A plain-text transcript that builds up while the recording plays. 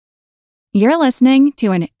You're listening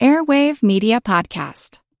to an Airwave Media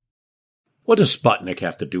Podcast. What does Sputnik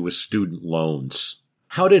have to do with student loans?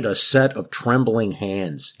 How did a set of trembling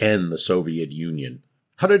hands end the Soviet Union?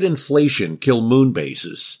 How did inflation kill moon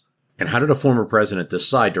bases? And how did a former president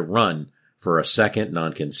decide to run for a second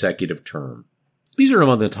non-consecutive term? These are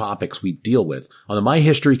among the topics we deal with on the My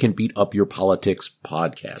History Can Beat Up Your Politics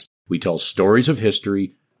podcast. We tell stories of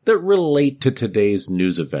history that relate to today's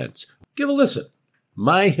news events. Give a listen.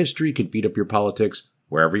 My History Can Beat Up Your Politics,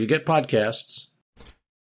 wherever you get podcasts.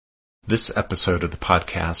 This episode of the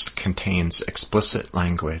podcast contains explicit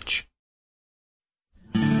language.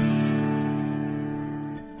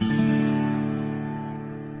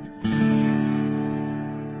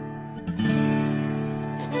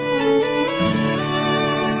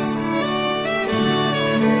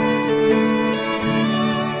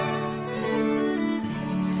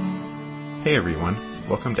 Hey everyone.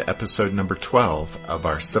 Welcome to episode number 12 of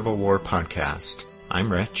our Civil War podcast.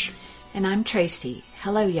 I'm Rich. And I'm Tracy.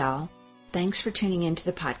 Hello, y'all. Thanks for tuning into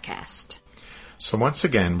the podcast. So once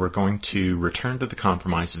again, we're going to return to the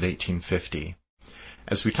Compromise of 1850.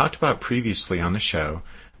 As we talked about previously on the show,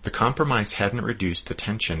 the Compromise hadn't reduced the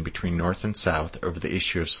tension between North and South over the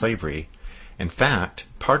issue of slavery. In fact,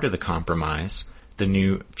 part of the Compromise, the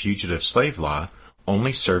new Fugitive Slave Law,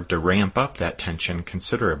 only served to ramp up that tension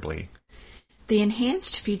considerably. The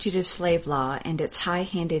enhanced fugitive slave law and its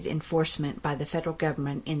high-handed enforcement by the federal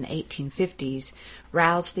government in the 1850s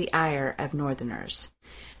roused the ire of Northerners.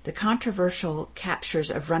 The controversial captures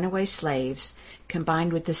of runaway slaves,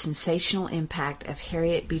 combined with the sensational impact of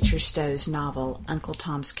Harriet Beecher Stowe's novel Uncle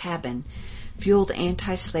Tom's Cabin, fueled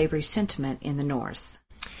anti-slavery sentiment in the North.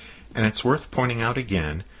 And it's worth pointing out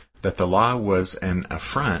again that the law was an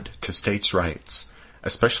affront to states' rights,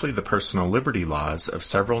 especially the personal liberty laws of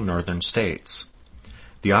several northern states.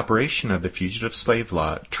 The operation of the Fugitive Slave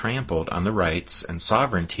Law trampled on the rights and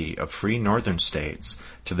sovereignty of free northern states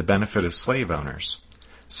to the benefit of slave owners.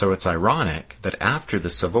 So it's ironic that after the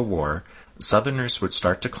Civil War, Southerners would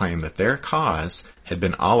start to claim that their cause had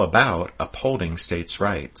been all about upholding states'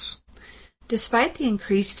 rights. Despite the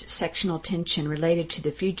increased sectional tension related to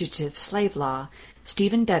the Fugitive Slave Law,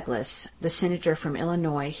 Stephen Douglas, the senator from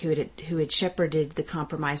Illinois who had shepherded the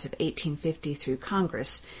Compromise of 1850 through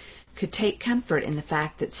Congress, could take comfort in the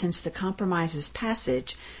fact that since the Compromise's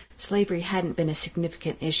passage, slavery hadn't been a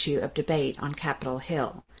significant issue of debate on Capitol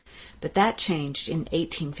Hill. But that changed in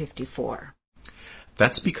 1854.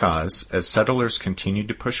 That's because, as settlers continued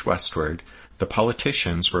to push westward, the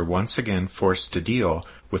politicians were once again forced to deal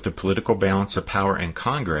with the political balance of power in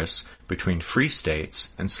Congress between free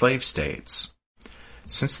states and slave states.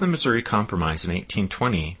 Since the Missouri Compromise in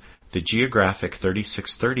 1820, the geographic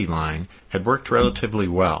 3630 line had worked relatively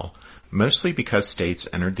well, mostly because states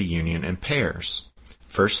entered the Union in pairs.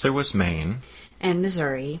 First there was Maine, and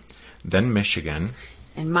Missouri, then Michigan,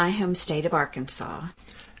 and my home state of Arkansas,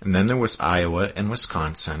 and then there was Iowa and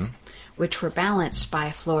Wisconsin, which were balanced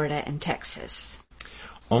by Florida and Texas.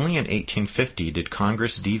 Only in 1850 did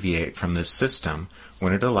Congress deviate from this system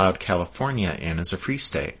when it allowed California in as a free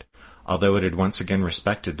state, although it had once again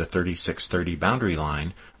respected the 3630 boundary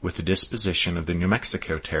line with the disposition of the New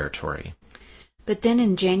Mexico Territory. But then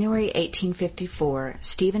in January 1854,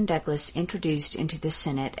 Stephen Douglas introduced into the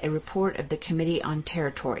Senate a report of the Committee on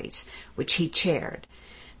Territories, which he chaired.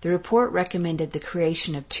 The report recommended the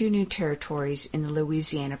creation of 2 new territories in the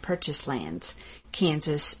Louisiana Purchase lands,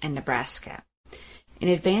 Kansas and Nebraska. In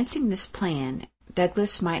advancing this plan,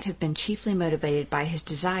 Douglas might have been chiefly motivated by his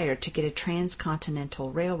desire to get a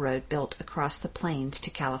transcontinental railroad built across the plains to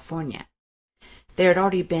California. There had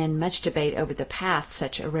already been much debate over the path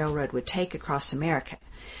such a railroad would take across America.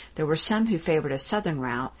 There were some who favored a southern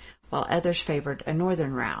route, while others favored a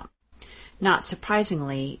northern route. Not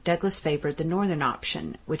surprisingly, Douglas favored the northern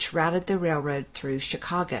option, which routed the railroad through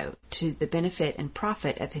Chicago to the benefit and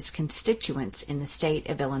profit of his constituents in the state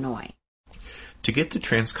of Illinois. To get the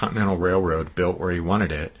Transcontinental Railroad built where he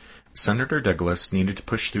wanted it, Senator Douglas needed to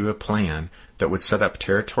push through a plan that would set up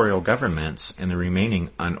territorial governments in the remaining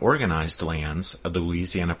unorganized lands of the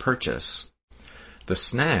Louisiana Purchase. The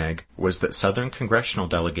snag was that Southern congressional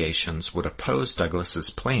delegations would oppose Douglas's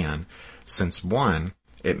plan since 1,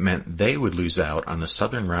 it meant they would lose out on the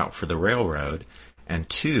southern route for the railroad, and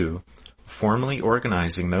 2, formally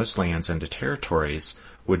organizing those lands into territories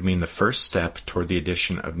would mean the first step toward the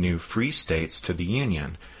addition of new free states to the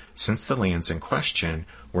Union, since the lands in question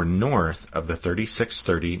were north of the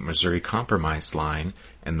 3630 Missouri Compromise line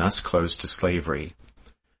and thus closed to slavery.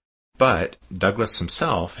 But Douglas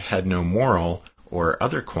himself had no moral or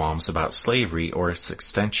other qualms about slavery or its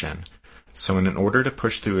extension, so in order to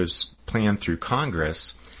push through his plan through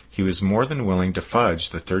Congress, he was more than willing to fudge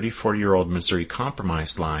the 34-year-old Missouri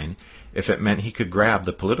Compromise line if it meant he could grab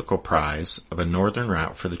the political prize of a northern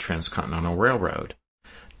route for the Transcontinental Railroad.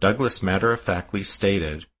 Douglas matter-of-factly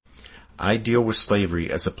stated, "I deal with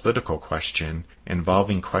slavery as a political question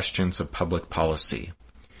involving questions of public policy."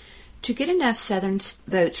 To get enough Southern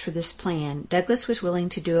votes for this plan, Douglas was willing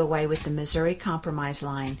to do away with the Missouri Compromise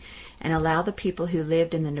line and allow the people who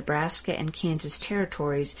lived in the Nebraska and Kansas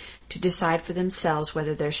territories to decide for themselves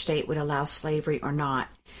whether their state would allow slavery or not.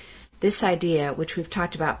 This idea, which we've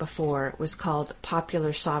talked about before, was called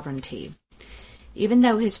popular sovereignty. Even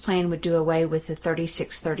though his plan would do away with the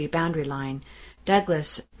 3630 boundary line,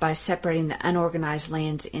 Douglas, by separating the unorganized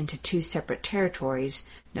lands into two separate territories,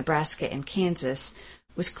 Nebraska and Kansas,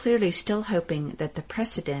 was clearly still hoping that the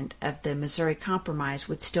precedent of the Missouri Compromise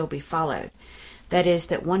would still be followed. That is,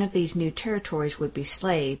 that one of these new territories would be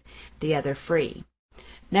slave, the other free.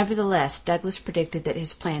 Nevertheless, Douglas predicted that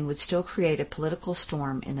his plan would still create a political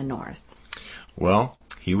storm in the North. Well,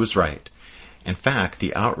 he was right. In fact,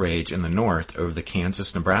 the outrage in the North over the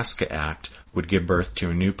Kansas-Nebraska Act would give birth to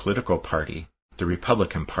a new political party, the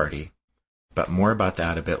Republican Party. But more about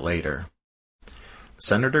that a bit later.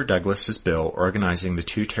 Senator Douglas's bill organizing the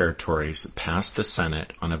two territories passed the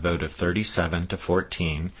Senate on a vote of 37 to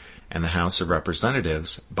 14 and the House of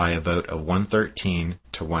Representatives by a vote of 113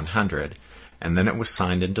 to 100, and then it was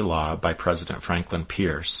signed into law by President Franklin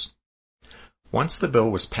Pierce. Once the bill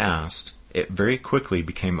was passed, it very quickly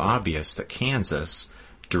became obvious that Kansas,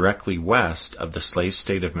 directly west of the slave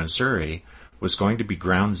state of Missouri, was going to be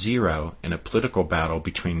ground zero in a political battle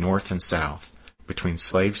between North and South, between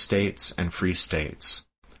slave states and free states.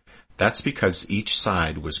 That's because each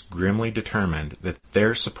side was grimly determined that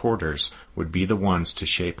their supporters would be the ones to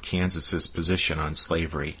shape Kansas's position on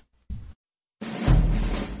slavery.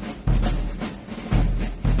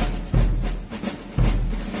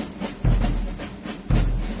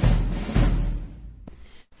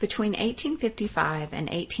 Between 1855 and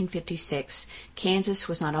 1856, Kansas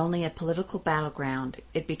was not only a political battleground,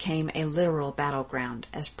 it became a literal battleground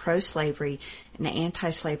as pro-slavery and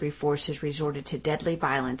anti-slavery forces resorted to deadly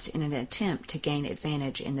violence in an attempt to gain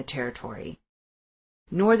advantage in the territory.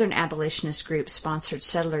 Northern abolitionist groups sponsored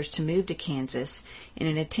settlers to move to Kansas in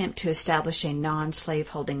an attempt to establish a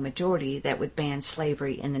non-slaveholding majority that would ban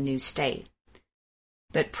slavery in the new state.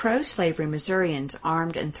 But pro-slavery Missourians,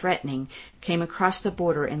 armed and threatening, came across the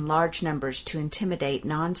border in large numbers to intimidate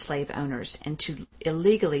non-slave owners and to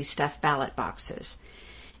illegally stuff ballot boxes.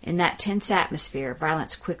 In that tense atmosphere,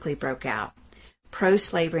 violence quickly broke out.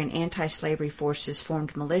 Pro-slavery and anti-slavery forces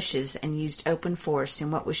formed militias and used open force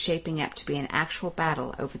in what was shaping up to be an actual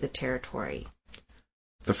battle over the territory.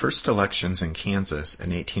 The first elections in Kansas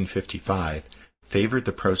in 1855 favored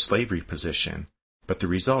the pro-slavery position, but the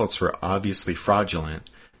results were obviously fraudulent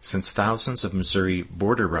since thousands of Missouri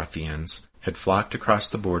border ruffians had flocked across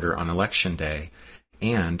the border on Election Day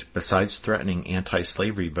and, besides threatening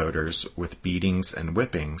anti-slavery voters with beatings and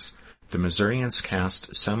whippings, the Missourians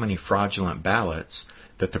cast so many fraudulent ballots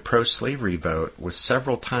that the pro-slavery vote was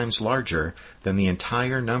several times larger than the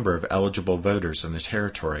entire number of eligible voters in the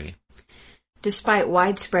territory. Despite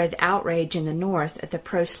widespread outrage in the North at the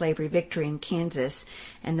pro-slavery victory in Kansas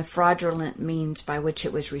and the fraudulent means by which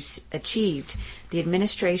it was achieved, the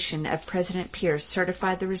administration of President Pierce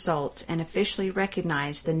certified the results and officially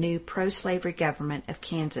recognized the new pro-slavery government of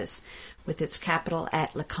Kansas, with its capital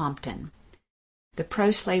at Lecompton. The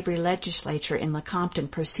pro-slavery legislature in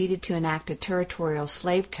Lecompton proceeded to enact a territorial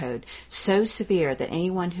slave code so severe that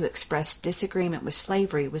anyone who expressed disagreement with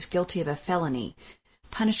slavery was guilty of a felony,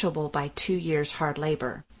 punishable by 2 years hard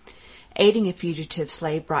labor. Aiding a fugitive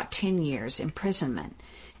slave brought 10 years imprisonment.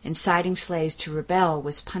 Inciting slaves to rebel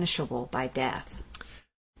was punishable by death.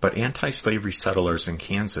 But anti-slavery settlers in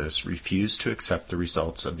Kansas refused to accept the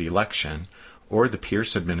results of the election or the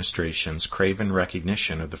Pierce administration's craven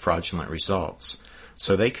recognition of the fraudulent results,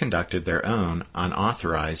 so they conducted their own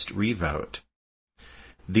unauthorized revote.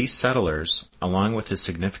 These settlers, along with a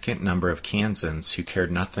significant number of Kansans who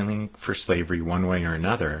cared nothing for slavery one way or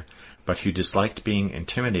another, but who disliked being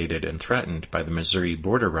intimidated and threatened by the Missouri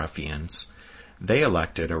border ruffians, they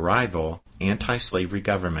elected a rival anti-slavery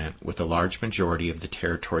government with a large majority of the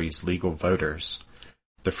territory's legal voters.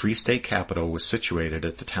 The Free State capital was situated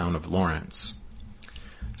at the town of Lawrence.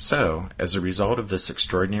 So, as a result of this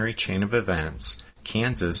extraordinary chain of events,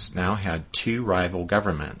 Kansas now had two rival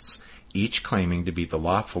governments, each claiming to be the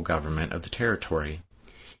lawful government of the territory.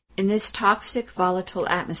 In this toxic, volatile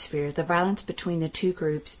atmosphere, the violence between the two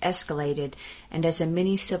groups escalated, and as a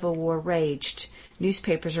mini-civil war raged,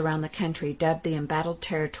 newspapers around the country dubbed the embattled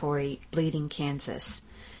territory Bleeding Kansas.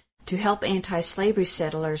 To help anti-slavery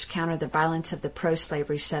settlers counter the violence of the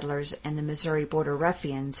pro-slavery settlers and the Missouri Border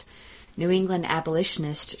Ruffians, New England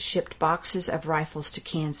abolitionists shipped boxes of rifles to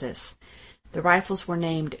Kansas. The rifles were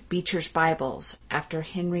named Beecher's Bibles, after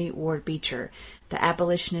Henry Ward Beecher, the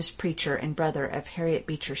abolitionist preacher and brother of Harriet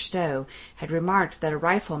Beecher Stowe, had remarked that a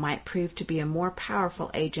rifle might prove to be a more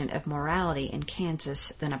powerful agent of morality in Kansas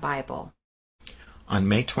than a Bible. On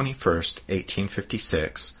May 21,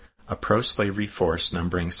 1856, a pro-slavery force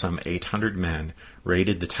numbering some 800 men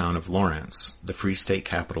raided the town of Lawrence, the Free State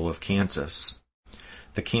capital of Kansas.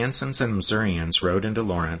 The Kansans and Missourians rode into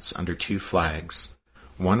Lawrence under two flags.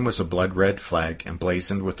 One was a blood-red flag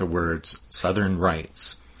emblazoned with the words Southern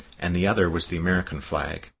Rights, and the other was the American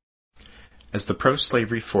flag. As the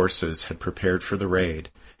pro-slavery forces had prepared for the raid,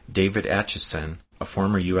 David Atchison, a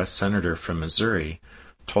former U.S. Senator from Missouri,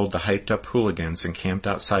 told the hyped-up hooligans encamped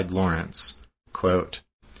outside Lawrence, quote,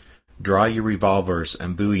 "Draw your revolvers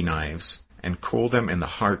and bowie knives, and cool them in the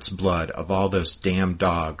heart's blood of all those damned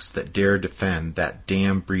dogs that dare defend that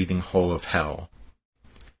damned breathing hole of hell."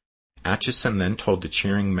 Atchison then told the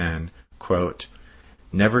cheering men, quote,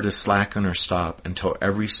 "Never to slacken or stop until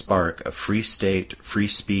every spark of free state, free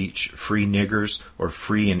speech, free niggers, or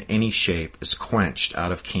free in any shape is quenched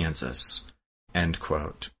out of Kansas." End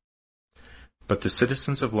quote. But the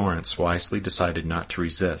citizens of Lawrence wisely decided not to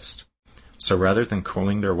resist. So rather than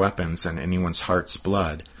cooling their weapons in anyone's heart's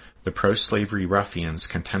blood, the pro-slavery ruffians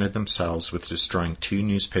contented themselves with destroying 2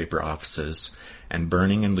 newspaper offices and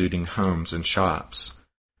burning and looting homes and shops.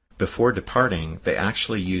 Before departing, they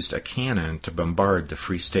actually used a cannon to bombard the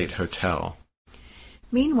Free State Hotel.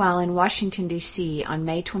 Meanwhile, in Washington, D.C., on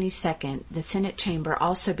May 22nd, the Senate chamber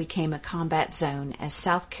also became a combat zone as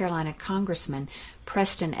South Carolina Congressman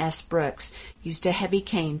Preston S. Brooks used a heavy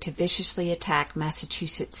cane to viciously attack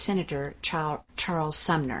Massachusetts Senator Charles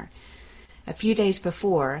Sumner. A few days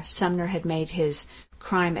before, Sumner had made his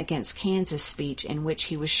Crime Against Kansas speech in which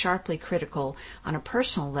he was sharply critical on a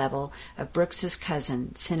personal level of Brooks's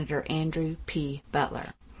cousin, Senator Andrew P.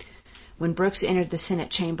 Butler. When Brooks entered the Senate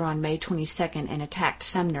chamber on May 22nd and attacked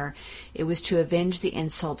Sumner, it was to avenge the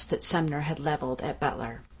insults that Sumner had leveled at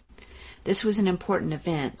Butler. This was an important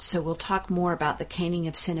event, so we'll talk more about the caning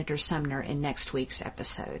of Senator Sumner in next week's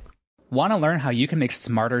episode. Want to learn how you can make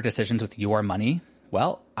smarter decisions with your money?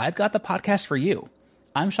 Well, I've got the podcast for you.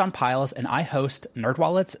 I'm Sean Piles, and I host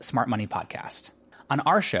NerdWallet's Smart Money Podcast. On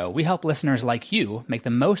our show, we help listeners like you make the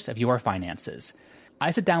most of your finances.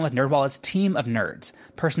 I sit down with NerdWallet's team of nerds,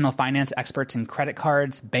 personal finance experts in credit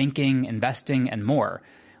cards, banking, investing, and more.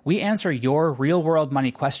 We answer your real-world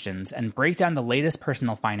money questions and break down the latest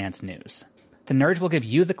personal finance news. The nerds will give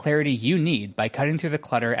you the clarity you need by cutting through the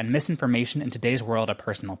clutter and misinformation in today's world of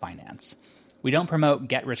personal finance. We don't promote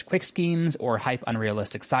get-rich-quick schemes or hype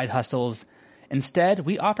unrealistic side hustles. Instead,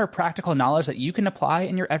 we offer practical knowledge that you can apply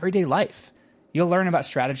in your everyday life. You'll learn about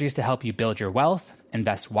strategies to help you build your wealth,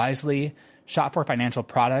 invest wisely, shop for financial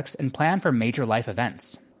products, and plan for major life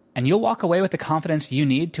events. And you'll walk away with the confidence you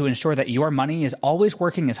need to ensure that your money is always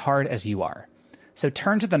working as hard as you are. So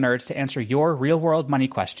turn to the nerds to answer your real-world money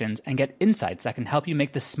questions and get insights that can help you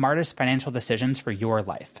make the smartest financial decisions for your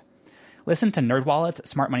life. Listen to NerdWallet's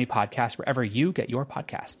Smart Money Podcast wherever you get your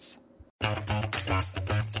podcasts.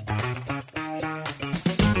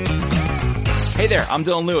 Hey there, I'm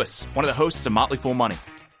Dylan Lewis, one of the hosts of Motley Fool Money.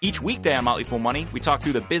 Each weekday on Motley Fool Money, we talk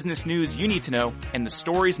through the business news you need to know and the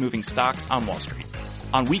stories moving stocks on Wall Street.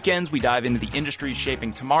 On weekends, we dive into the industries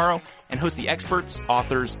shaping tomorrow and host the experts,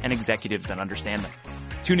 authors, and executives that understand them.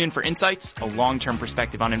 Tune in for insights, a long-term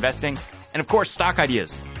perspective on investing, and of course, stock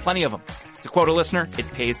ideas. Plenty of them. To quote a listener,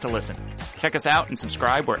 it pays to listen. Check us out and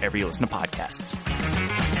subscribe wherever you listen to podcasts.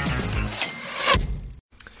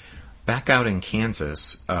 Back out in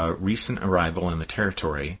Kansas, a recent arrival in the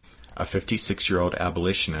territory, a 56-year-old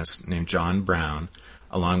abolitionist named John Brown,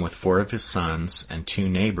 along with 4 of his sons and 2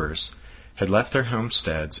 neighbors, had left their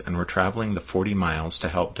homesteads and were traveling the 40 miles to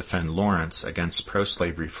help defend Lawrence against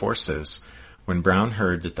pro-slavery forces when Brown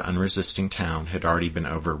heard that the unresisting town had already been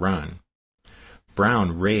overrun.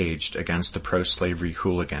 Brown raged against the pro-slavery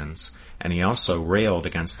hooligans, and he also railed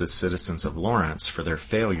against the citizens of Lawrence for their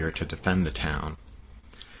failure to defend the town.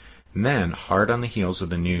 And then, hard on the heels of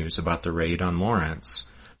the news about the raid on Lawrence,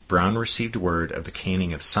 Brown received word of the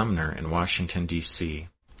caning of Sumner in Washington, D.C.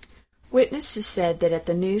 Witnesses said that at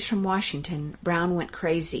the news from Washington, Brown went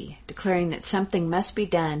crazy, declaring that something must be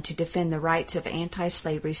done to defend the rights of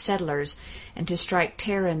anti-slavery settlers and to strike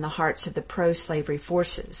terror in the hearts of the pro-slavery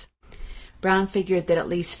forces. Brown figured that at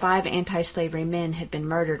least 5 anti-slavery men had been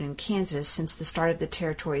murdered in Kansas since the start of the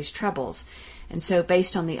territory's troubles, and so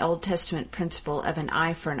based on the Old Testament principle of an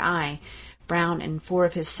eye for an eye, Brown and 4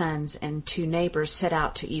 of his sons and 2 neighbors set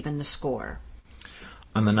out to even the score.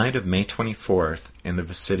 On the night of May 24th, in the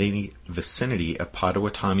vicinity of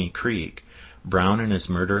Pottawatomie Creek, Brown and his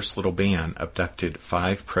murderous little band abducted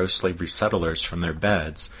 5 pro-slavery settlers from their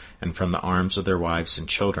beds and from the arms of their wives and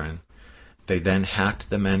children. They then hacked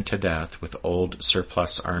the men to death with old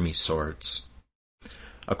surplus army swords.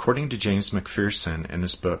 According to James McPherson in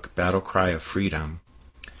his book Battle Cry of Freedom,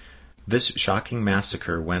 this shocking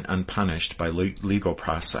massacre went unpunished by legal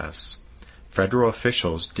process. Federal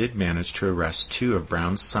officials did manage to arrest 2 of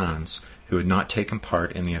Brown's sons who had not taken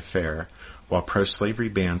part in the affair, while pro-slavery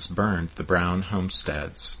bands burned the Brown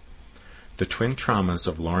homesteads. The twin traumas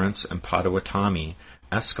of Lawrence and Pottawatomie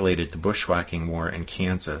escalated the bushwhacking war in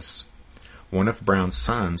Kansas. One of Brown's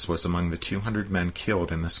sons was among the 200 men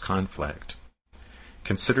killed in this conflict.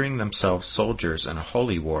 Considering themselves soldiers in a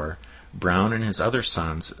holy war, Brown and his other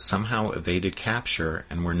sons somehow evaded capture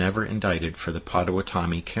and were never indicted for the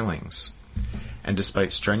Pottawatomie killings. And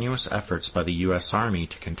despite strenuous efforts by the U.S. Army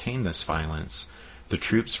to contain this violence, the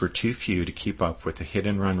troops were too few to keep up with the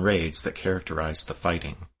hit-and-run raids that characterized the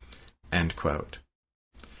fighting. End quote.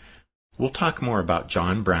 We'll talk more about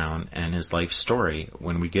John Brown and his life story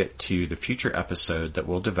when we get to the future episode that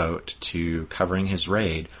we'll devote to covering his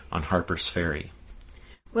raid on Harper's Ferry.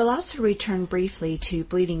 We'll also return briefly to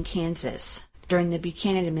Bleeding Kansas during the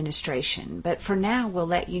Buchanan administration, but for now we'll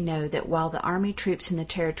let you know that while the Army troops in the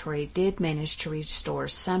territory did manage to restore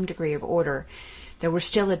some degree of order, there were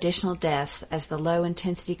still additional deaths as the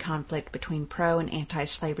low-intensity conflict between pro- and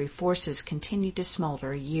anti-slavery forces continued to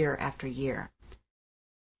smolder year after year.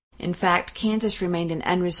 In fact, Kansas remained an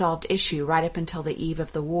unresolved issue right up until the eve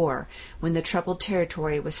of the war, when the troubled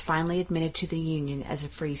territory was finally admitted to the Union as a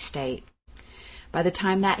free state. By the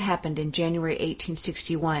time that happened in January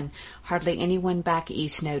 1861, hardly anyone back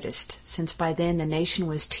east noticed, since by then the nation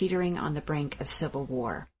was teetering on the brink of civil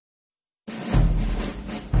war.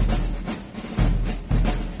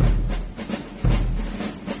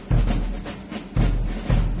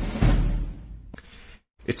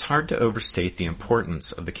 It's hard to overstate the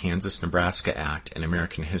importance of the Kansas-Nebraska Act in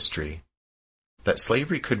American history. That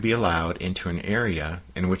slavery could be allowed into an area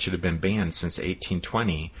in which it had been banned since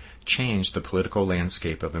 1820 changed the political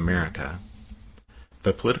landscape of America.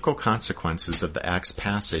 The political consequences of the Act's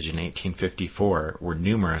passage in 1854 were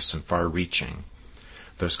numerous and far-reaching.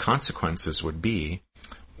 Those consequences would be: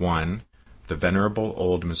 1. The venerable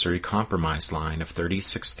old Missouri Compromise line of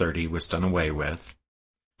 3630 was done away with.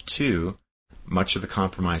 2. Much of the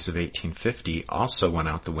Compromise of 1850 also went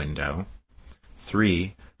out the window.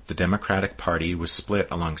 3. The Democratic Party was split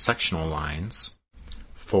along sectional lines.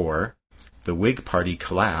 4. The Whig Party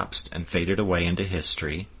collapsed and faded away into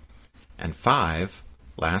history. And 5,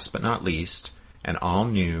 last but not least, an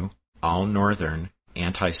all-new, all-Northern,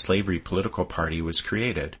 anti-slavery political party was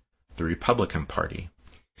created, the Republican Party.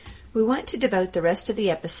 We want to devote the rest of the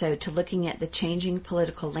episode to looking at the changing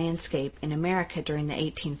political landscape in America during the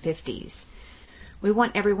 1850s. We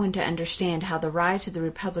want everyone to understand how the rise of the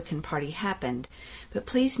Republican Party happened, but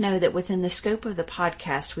please know that within the scope of the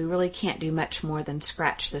podcast, we really can't do much more than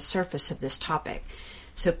scratch the surface of this topic,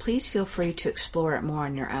 so please feel free to explore it more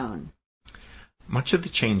on your own. Much of the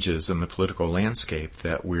changes in the political landscape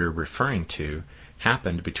that we're referring to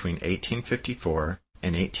happened between 1854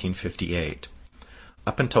 and 1858.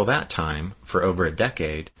 Up until that time, for over a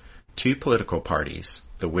decade, 2 political parties,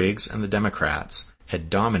 the Whigs and the Democrats, had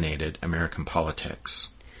dominated American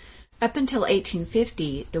politics. Up until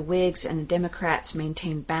 1850, the Whigs and the Democrats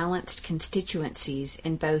maintained balanced constituencies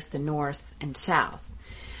in both the North and South.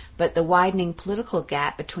 But the widening political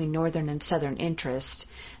gap between Northern and Southern interests,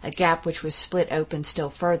 a gap which was split open still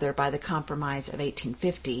further by the Compromise of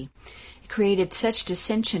 1850, created such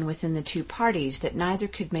dissension within the 2 parties that neither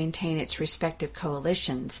could maintain its respective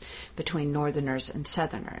coalitions between Northerners and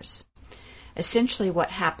Southerners. Essentially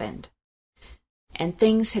what happened, and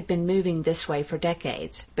things had been moving this way for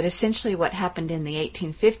decades, but essentially what happened in the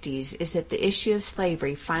 1850s is that the issue of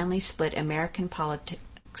slavery finally split American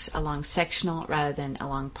politics along sectional rather than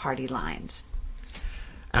along party lines.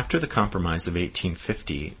 After the Compromise of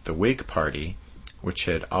 1850, the Whig Party, which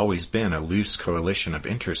had always been a loose coalition of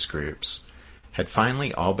interest groups, had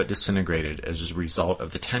finally all but disintegrated as a result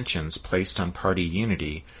of the tensions placed on party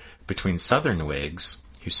unity between Southern Whigs,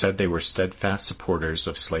 who said they were steadfast supporters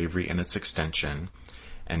of slavery and its extension,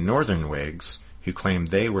 and Northern Whigs, who claimed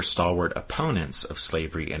they were stalwart opponents of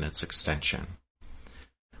slavery and its extension.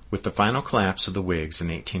 With the final collapse of the Whigs in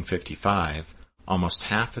 1855, almost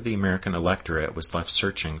half of the American electorate was left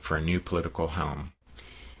searching for a new political home.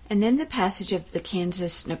 And then the passage of the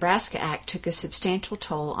Kansas-Nebraska Act took a substantial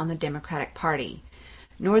toll on the Democratic Party.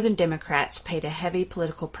 Northern Democrats paid a heavy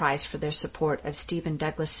political price for their support of Stephen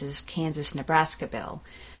Douglas's Kansas-Nebraska bill.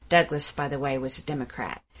 Douglas, by the way, was a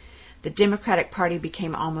Democrat. The Democratic Party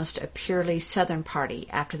became almost a purely Southern party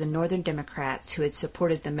after the Northern Democrats, who had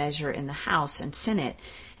supported the measure in the House and Senate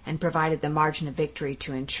and provided the margin of victory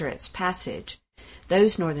to ensure its passage.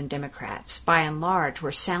 Those Northern Democrats, by and large,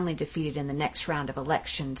 were soundly defeated in the next round of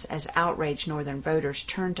elections as outraged Northern voters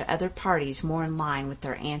turned to other parties more in line with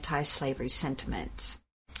their anti-slavery sentiments.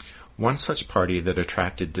 One such party that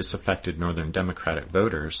attracted disaffected Northern Democratic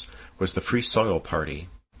voters was the Free Soil Party.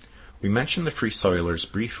 We mentioned the Free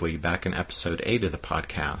Soilers briefly back in episode 8 of the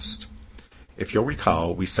podcast. If you'll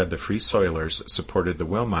recall, we said the Free Soilers supported the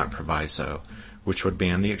Wilmot Proviso, which would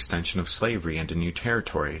ban the extension of slavery into new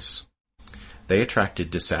territories. They attracted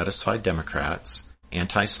dissatisfied Democrats,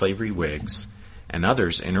 anti-slavery Whigs, and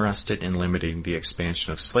others interested in limiting the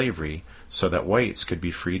expansion of slavery so that whites could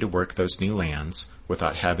be free to work those new lands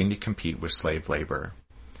without having to compete with slave labor.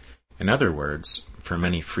 In other words, for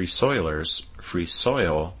many Free Soilers, free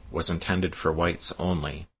soil was intended for whites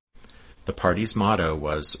only. The party's motto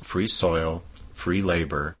was free soil, free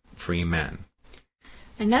labor, free men.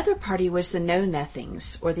 Another party was the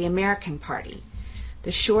Know-Nothings, or the American Party.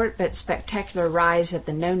 The short but spectacular rise of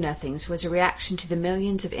the Know-Nothings was a reaction to the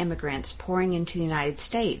millions of immigrants pouring into the United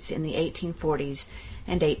States in the 1840s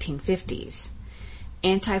and 1850s.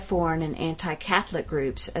 Anti-foreign and anti-Catholic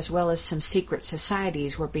groups, as well as some secret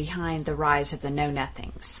societies, were behind the rise of the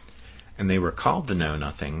Know-Nothings. And they were called the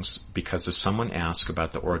Know-Nothings because if someone asked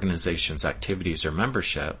about the organization's activities or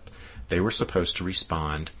membership, they were supposed to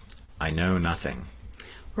respond, "I know nothing."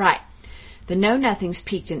 Right. The Know-Nothings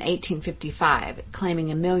peaked in 1855, claiming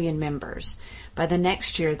 1 million members. By the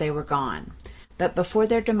next year, they were gone. But before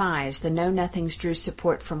their demise, the Know-Nothings drew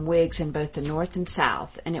support from Whigs in both the North and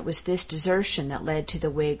South, and it was this desertion that led to the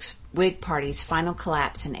Whig Party's final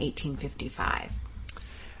collapse in 1855.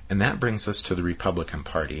 And that brings us to the Republican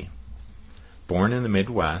Party. Born in the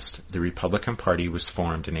Midwest, the Republican Party was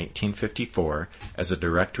formed in 1854 as a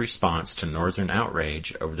direct response to Northern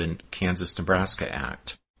outrage over the Kansas-Nebraska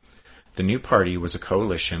Act. The new party was a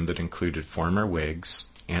coalition that included former Whigs,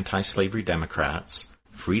 anti-slavery Democrats,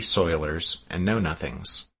 Free Soilers, and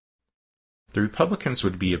Know-Nothings. The Republicans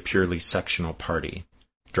would be a purely sectional party,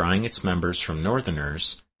 drawing its members from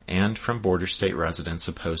Northerners and from border state residents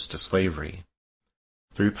opposed to slavery.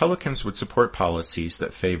 The Republicans would support policies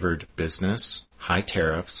that favored business, high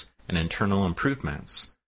tariffs, and internal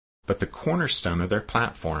improvements, but the cornerstone of their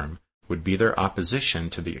platform would be their opposition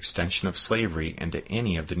to the extension of slavery into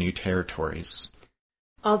any of the new territories.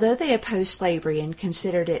 Although they opposed slavery and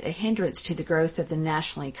considered it a hindrance to the growth of the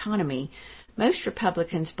national economy, most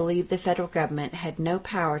Republicans believed the federal government had no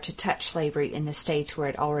power to touch slavery in the states where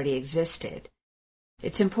it already existed.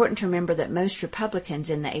 It's important to remember that most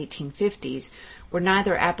Republicans in the 1850s were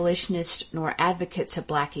neither abolitionists nor advocates of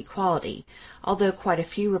black equality, although quite a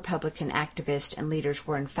few Republican activists and leaders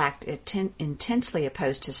were in fact intensely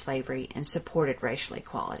opposed to slavery and supported racial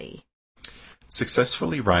equality.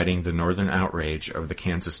 Successfully riding the Northern outrage over the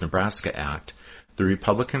Kansas-Nebraska Act, the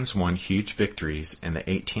Republicans won huge victories in the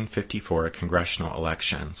 1854 congressional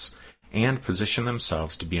elections and positioned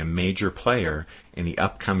themselves to be a major player in the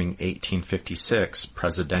upcoming 1856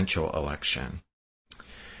 presidential election.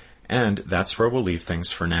 And that's where we'll leave things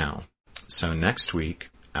for now. So next week,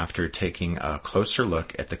 after taking a closer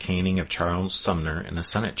look at the caning of Charles Sumner in the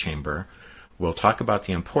Senate chamber, we'll talk about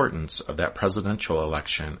the importance of that presidential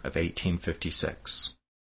election of 1856.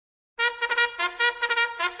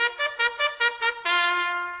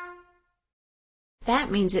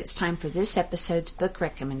 That means it's time for this episode's book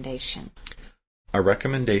recommendation. Our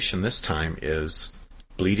recommendation this time is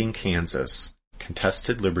Bleeding Kansas,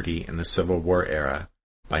 Contested Liberty in the Civil War Era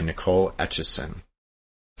by Nicole Etchison.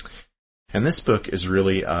 And this book is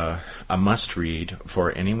really a must-read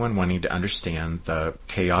for anyone wanting to understand the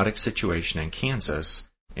chaotic situation in Kansas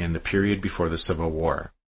in the period before the Civil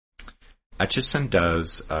War. Etchison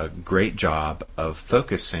does a great job of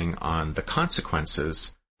focusing on the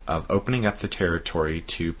consequences of opening up the territory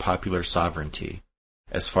to popular sovereignty,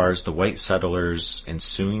 as far as the white settlers'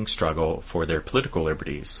 ensuing struggle for their political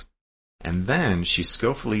liberties. And then she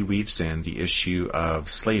skillfully weaves in the issue of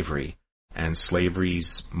slavery and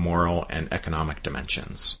slavery's moral and economic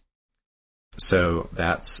dimensions. So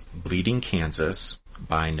that's Bleeding Kansas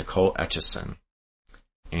by Nicole Etchison.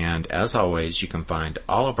 And as always, you can find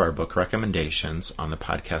all of our book recommendations on the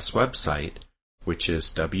podcast website, which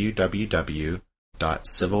is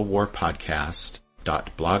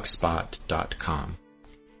www.civilwarpodcast.blogspot.com.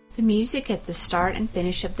 The music at the start and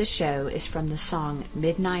finish of the show is from the song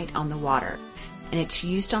Midnight on the Water. and it's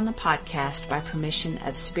used on the podcast by permission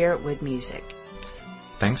of Spiritwood Music.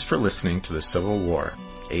 Thanks for listening to the Civil War,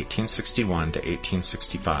 1861 to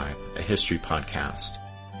 1865, a history podcast.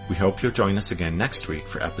 We hope you'll join us again next week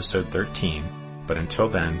for episode 13, but until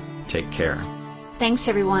then, take care. Thanks,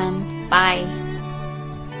 everyone. Bye.